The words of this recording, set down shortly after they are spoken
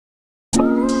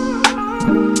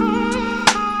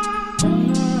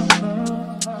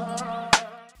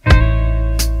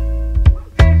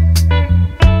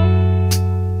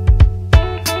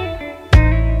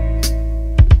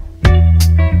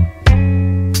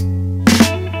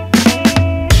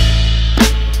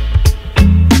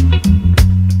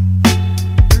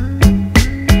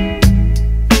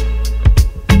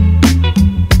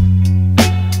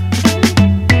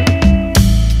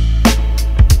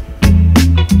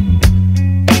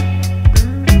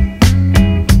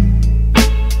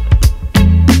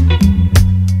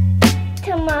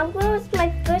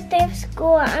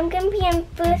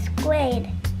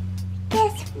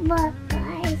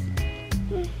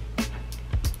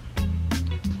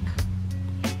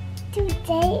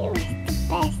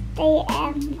Good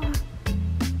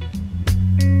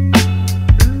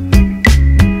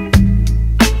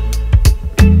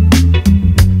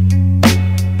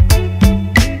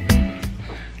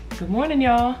morning,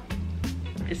 y'all.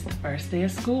 It's the first day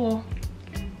of school.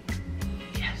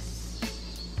 Yes.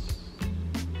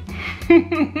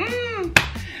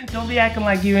 Don't be acting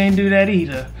like you ain't do that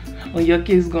either when your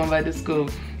kids going back to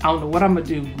school. I don't know what I'm gonna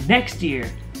do next year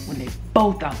when they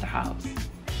both out the house.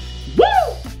 Woo!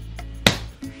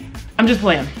 I'm just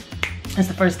playing. It's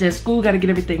the first day of school, gotta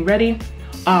get everything ready.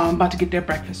 I'm about to get their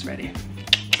breakfast ready.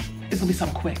 It's gonna be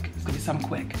something quick. It's gonna be something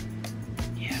quick.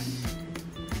 Yeah.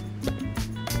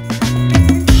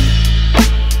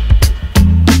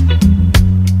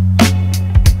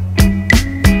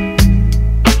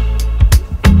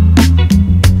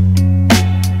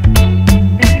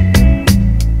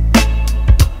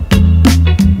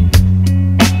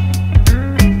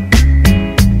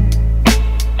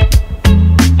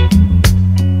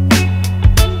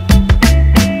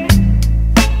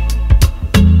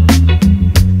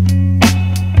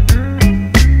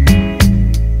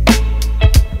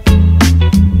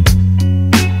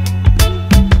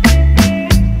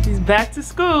 Back to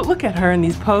school. Look at her in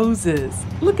these poses.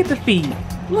 Look at the feet.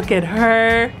 Look at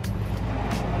her.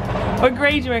 What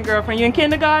grade you in, girlfriend? You in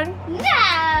kindergarten?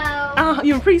 No.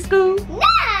 You in preschool? No.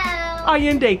 Oh, you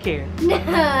in daycare?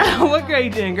 No. What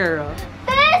grade you in, girl?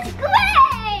 First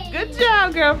grade. Good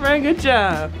job, girlfriend. Good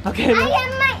job. Okay.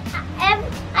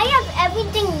 I have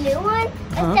everything new on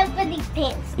except for these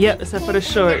pants. Yep, except for the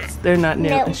shorts. They're not new.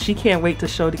 No. And she can't wait to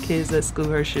show the kids at school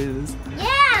her shoes. Yeah,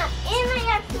 and I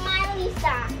have smiley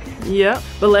socks. Yep,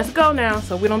 but let's go now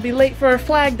so we don't be late for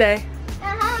Flag Day.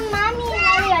 Mommy and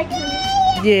Daddy are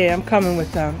coming. Yeah, I'm coming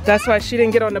with them. That's why she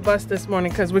didn't get on the bus this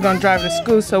morning, because we're going to drive to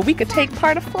school so we could take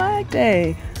part of Flag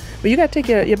Day. But you got to take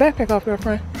your backpack off,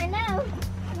 girlfriend. I know.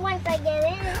 Once I get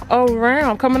in. Oh, right.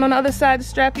 I'm coming on the other side to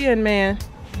strap you in, man.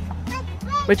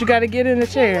 But you got to get in the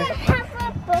chair. Can I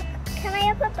have a book? Can I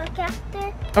have a book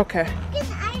after? Okay.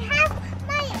 Because I have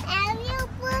my Ariel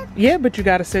book. Yeah, but you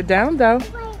got to sit down, though.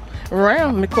 Wait.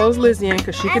 Around. Let me close Lizzie in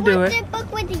because she can do it. I want the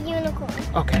book with the unicorn.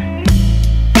 Okay.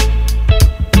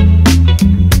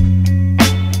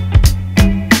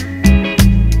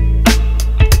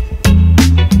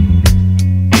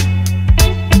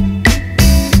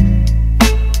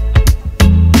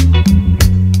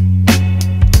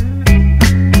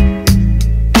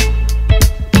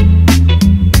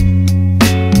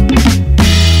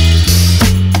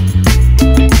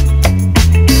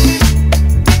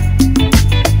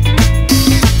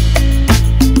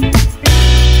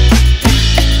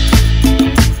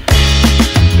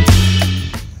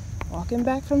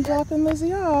 Back from dropping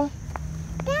Lizzie off.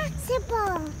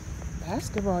 Basketball.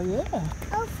 Basketball, yeah.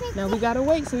 Oh, Now we gotta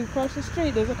wait so we cross the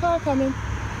street. There's a car coming.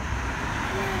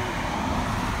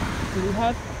 Do we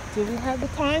have the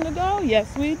time to go?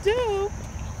 Yes, we do.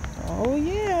 Oh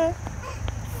yeah.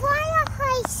 Fire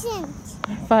hydrant.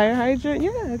 Fire hydrant?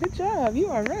 Yeah, good job. You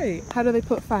are right. How do they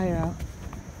put fire out?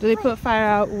 Do they put fire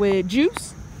out with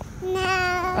juice?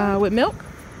 No. With milk?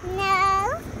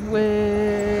 No.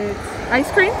 With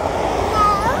ice cream?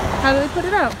 How do they put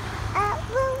it out?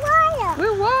 With water.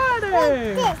 With water.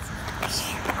 Like this.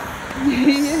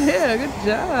 Yeah, good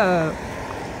job.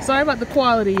 Sorry about the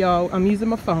quality, y'all. I'm using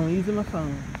my phone,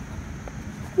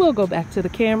 We'll go back to the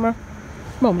camera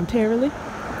momentarily.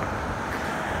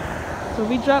 So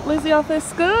we dropped Lizzie off at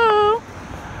school.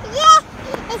 Yeah,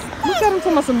 it's this. Look at him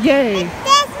talking about some yay. It's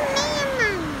just me and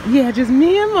Mommy. Yeah, just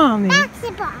me and Mommy.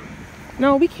 Basketball.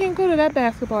 No, we can't go to that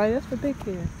basketball. That's for big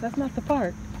kids. That's not the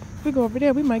park. If we go over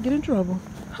there, we might get in trouble.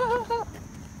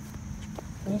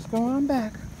 Let's go on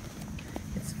back.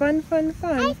 It's fun, fun,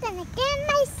 fun. I'm gonna get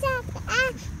myself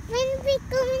out when we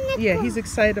go in the Yeah, pool. he's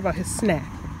excited about his snack.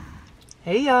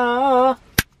 Hey, y'all.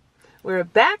 We're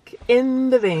back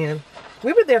in the van.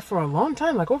 We were there for a long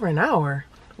time, like over an hour.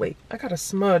 Wait, I got a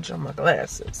smudge on my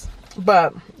glasses.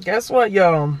 But guess what,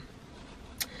 y'all?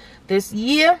 This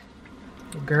year,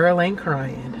 the girl ain't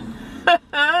crying.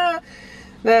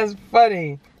 That's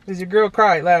funny. Because your girl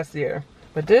cried last year.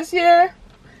 But this year,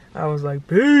 I was like,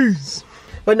 peace.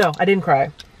 But no, I didn't cry.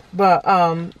 But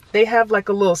they have like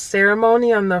a little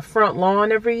ceremony on the front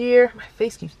lawn every year. My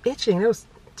face keeps itching. There was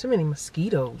too many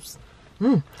mosquitoes.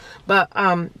 But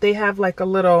they have like a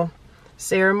little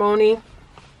ceremony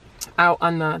out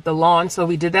on the lawn. So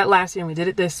we did that last year and we did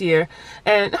it this year.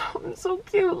 And oh, it was so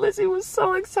cute. Lizzie was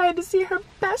so excited to see her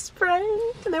best friend.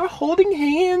 And they were holding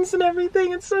hands and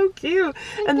everything. It's so cute.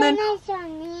 And then I saw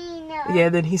Nina. Yeah,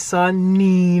 then he saw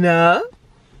Nina.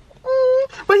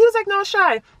 But he was like, no,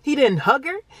 shy. He didn't hug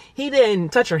her. He didn't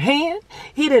touch her hand.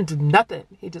 He didn't do nothing.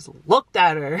 He just looked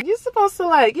at her. You're supposed to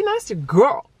like, you know, it's your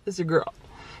girl. It's your girl.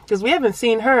 Because we haven't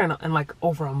seen her in like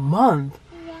over a month.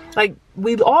 Yeah. Like,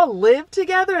 we all lived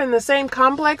together in the same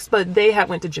complex, but they had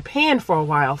went to Japan for a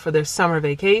while for their summer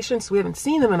vacation. So we haven't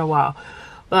seen them in a while.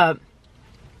 But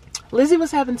Lizzie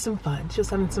was having some fun. She was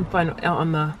having some fun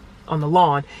on the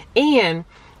lawn. And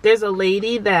there's a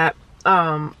lady that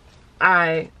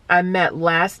I met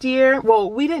last year. Well,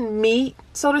 we didn't meet,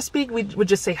 so to speak. We would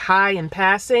just say hi in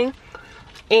passing.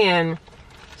 And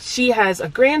she has a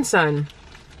grandson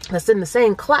that's in the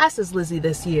same class as Lizzie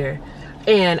this year.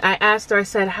 And I asked her, I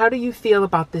said, how do you feel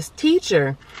about this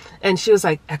teacher? And she was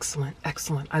like, excellent,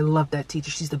 excellent. I love that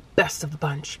teacher. She's the best of the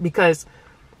bunch. Because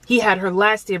he had her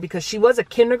last year because she was a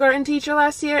kindergarten teacher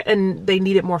last year and they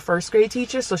needed more first grade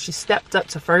teachers. So she stepped up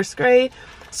to first grade.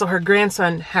 So her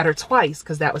grandson had her twice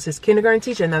because that was his kindergarten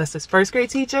teacher and that is his first grade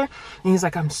teacher. And he's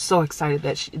like, I'm so excited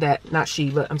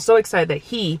I'm so excited that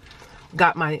he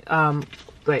got my,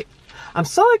 I'm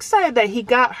so excited that he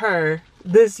got her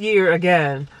this year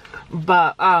again.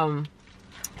 But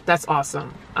that's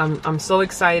awesome. I'm so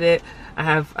excited. I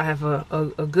have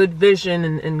a good vision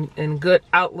and good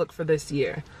outlook for this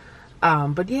year.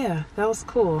 But yeah, that was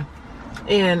cool.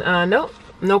 And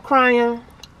no crying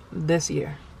this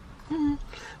year.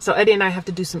 So Eddie and I have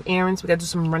to do some errands. We got to do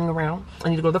some running around. I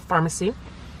need to go to the pharmacy,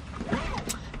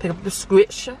 pick up a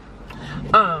prescription.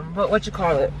 But what you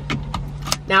call it?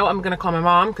 Now I'm gonna call my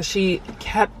mom because she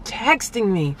kept texting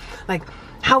me like,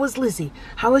 how was Lizzie?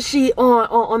 How was she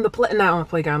on the not on the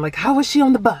playground? Like, how was she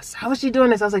on the bus? How was she doing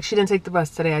this? I was like, she didn't take the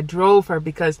bus today. I drove her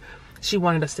because she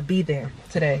wanted us to be there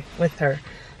today with her.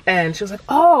 And she was like,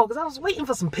 oh, because I was waiting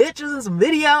for some pictures and some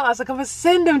video. I was like, I'm gonna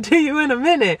send them to you in a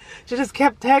minute. She just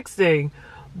kept texting.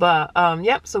 But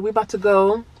yep, so we're about to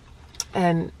go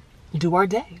and do our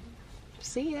day.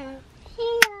 See ya.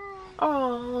 See ya.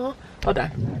 Oh, hold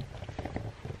on.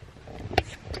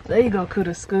 There you go,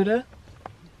 Cuda Scooter.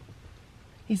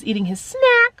 He's eating his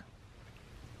snack.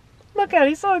 Look at him,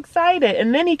 he's so excited.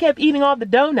 And then he kept eating all the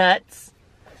donuts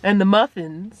and the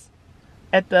muffins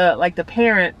at the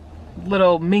parent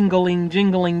little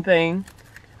jingling thing.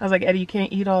 I was like, Eddie, you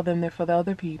can't eat all them, they're for the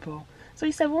other people. So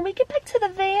he said, when we get back to the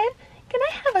van, can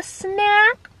I have a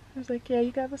snack? I was like, yeah,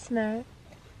 you can have a snack.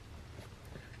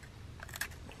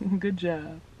 Good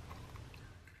job.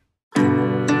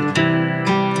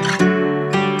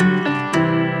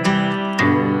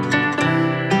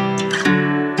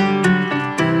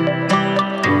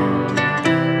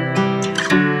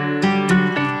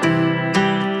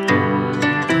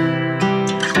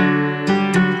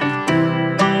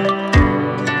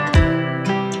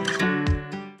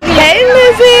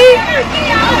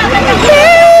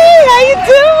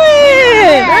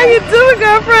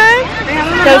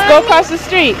 Let's go across the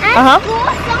street. Someone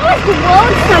threw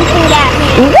something at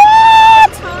me.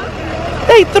 What?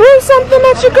 They threw something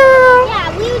at you, girl?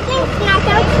 Yeah, we didn't snuck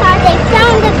outside. They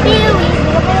found a berry.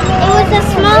 It was a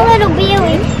small little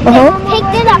berry. They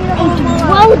picked it up and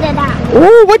rolled it out.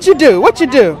 Ooh, what'd you do? What'd you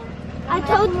do? I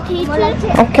told the teacher.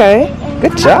 Okay,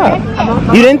 good job.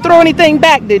 You didn't throw anything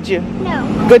back, did you?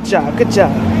 No. Good job, good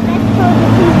job.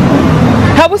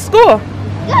 How was school?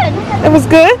 Good. It was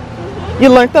good? You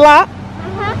learned a lot?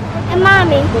 And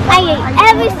Mommy, I ate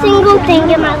every single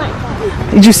thing in my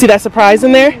life. Did you see that surprise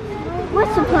in there? What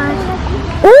surprise?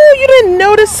 Oh, you didn't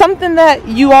notice something that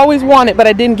you always wanted but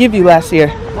I didn't give you last year?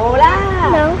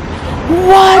 No.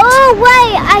 What? Oh,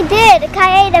 wait, I did.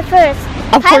 I ate it first.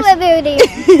 Of course.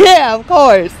 Yeah, of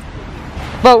course.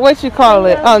 But what you call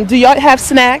it? Do y'all have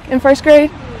snack in first grade?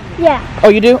 Yeah. Oh,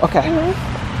 you do? Okay.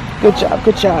 Good job,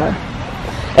 good job.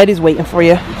 Eddie's waiting for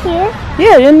you. Here?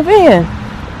 Yeah, in the van.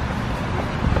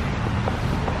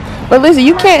 But Lizzie,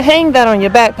 you can't hang that on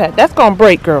your backpack. That's gonna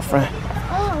break, girlfriend.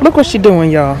 Oh. Look what she's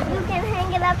doing, y'all. You can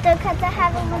hang it up there because I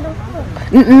have a little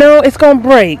foot. No, it's gonna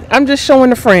break. I'm just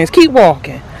showing the friends. Keep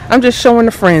walking. I'm just showing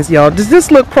the friends, y'all. Does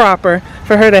this look proper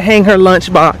for her to hang her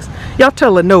lunchbox? Y'all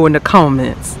tell her no in the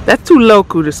comments. That's too low,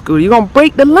 Cuda Scooter. You're gonna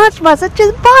break the lunchbox. I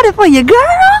just bought it for you,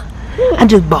 girl. I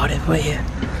just bought it for you.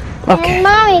 Okay. And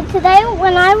Mommy, today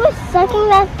when I was sucking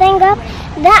that thing up,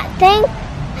 that thing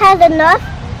had enough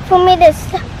for me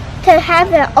to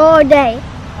have it all day.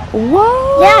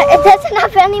 What? Yeah, it doesn't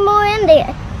have any more in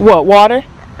there. What, water?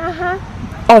 Uh-huh.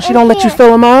 Oh, she don't let you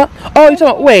fill them up? Oh, you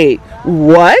talking, wait,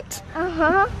 what?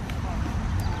 Uh-huh.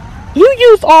 You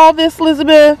used all this,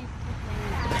 Elizabeth?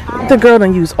 The girl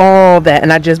done used all that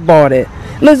and I just bought it.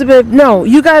 Elizabeth, no,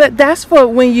 you got it. That's for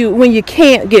when you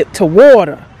can't get to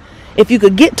water. If you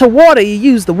could get to water, you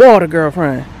use the water,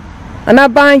 girlfriend. I'm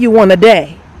not buying you one a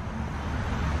day.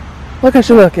 Look how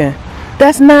she looking.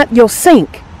 That's not your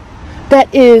sink.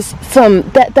 That is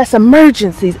that's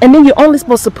emergencies. And then you're only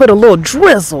supposed to put a little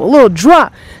drizzle, a little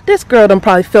drop. This girl done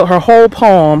probably filled her whole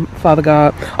palm, Father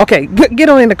God. Okay, get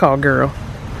on in the car, girl.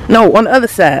 No, on the other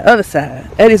side,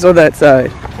 Eddie's on that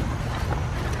side.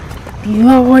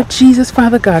 Lord Jesus,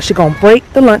 Father God, she gonna break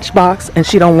the lunchbox, and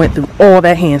she done went through all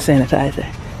that hand sanitizer.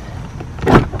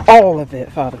 All of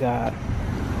it, Father God.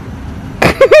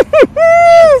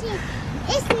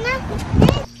 It's not.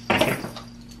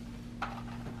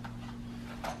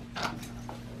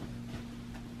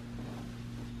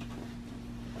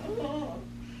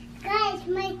 Guys,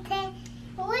 my day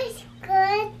was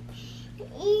good.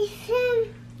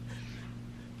 Ethan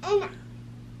and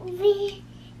we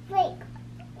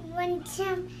went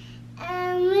some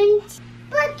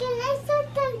but can I show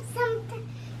them something?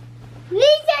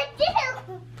 Lisa, do.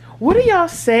 What do y'all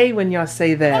say when y'all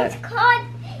say that? It's called.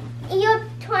 You're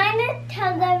trying to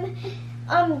tell them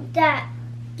that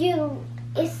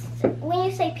when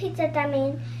you say pizza, that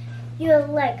means you're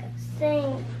like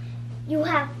saying you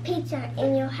have pizza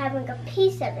and you're having a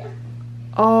piece of it.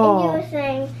 Oh. And you're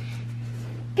saying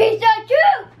pizza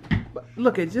too.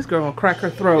 Look at this girl gonna crack her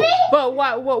throat. But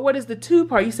what is the two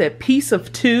part? You said piece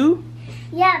of two?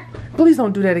 Yeah. Please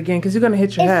don't do that again, because you're gonna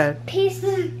hit your head.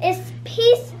 It's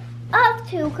piece of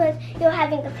two because you're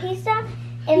having a pizza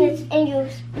and you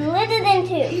split it in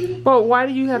two. But why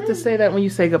do you have to say that when you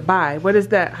say goodbye? What is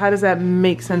that? How does that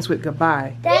make sense with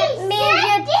goodbye? That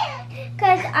means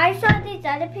because I saw these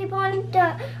other people on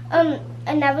the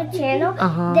another channel.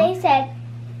 They said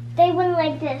they went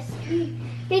like this.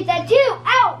 Pizza two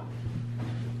out.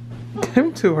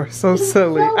 Them two are so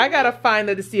silly. I gotta find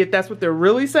it to see if that's what they're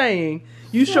really saying.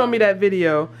 You show me that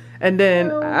video, and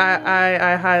then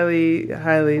I highly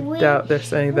doubt they're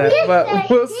saying that. But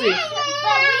we'll see.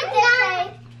 But we just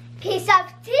say piece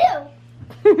of two.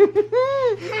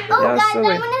 Oh guys,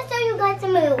 silly. I want to show you guys a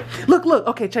move. Look.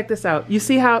 Okay, check this out. You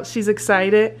see how she's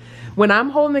excited? When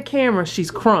I'm holding the camera,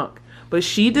 she's crunk. But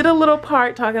she did a little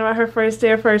part talking about her first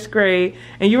day of first grade,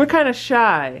 and you were kind of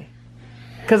shy.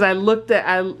 Cause I looked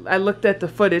at the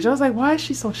footage. I was like, why is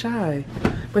she so shy?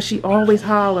 But she always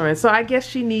hollering. So I guess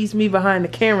she needs me behind the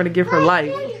camera to give her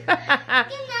life.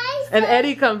 And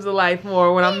Eddie comes to life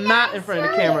more when I'm not in front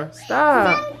of the camera.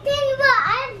 Stop. Something what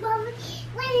I want to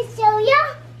show you.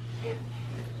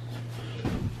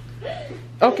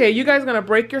 Okay, you guys are gonna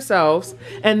break yourselves.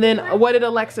 And then what did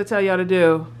Alexa tell y'all to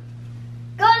do?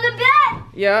 Go to bed.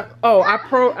 Yeah. Oh, I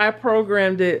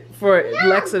programmed it for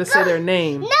Alexa to say their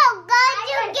name. No, go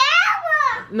together.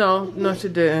 No, she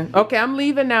didn't. Okay, I'm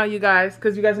leaving now, you guys,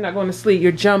 because you guys are not going to sleep.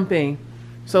 You're jumping.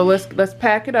 So let's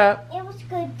pack it up. It was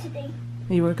good today.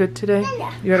 You were good today?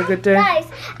 You had a good day? Guys,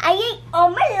 I ate all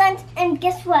my lunch, and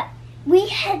guess what? We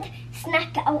had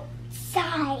snack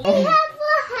outside. We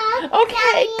have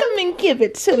okay, come and give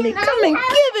it to me. Come and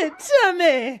give it to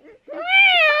me.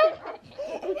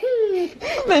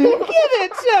 Come and give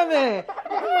it to me.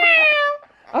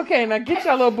 Okay, now get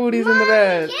your little booties in the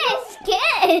bed. Yes.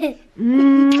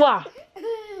 Mwah.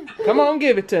 Come on,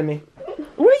 give it to me.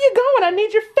 Where are you going? I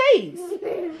need your face.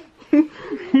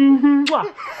 Mwah.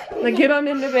 Now get on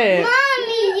in the bed.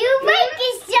 Mommy, you like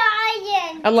a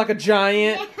giant. I'm like a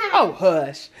giant? Oh,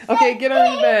 hush. Okay, get on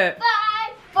in the bed.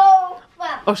 5, 4,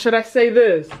 5. Oh, should I say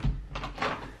this?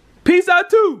 Peace out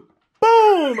too.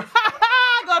 Boom.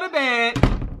 Go to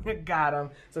bed. Got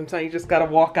them. Sometimes you just gotta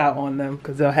walk out on them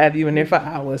because they'll have you in there for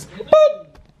hours. Boop.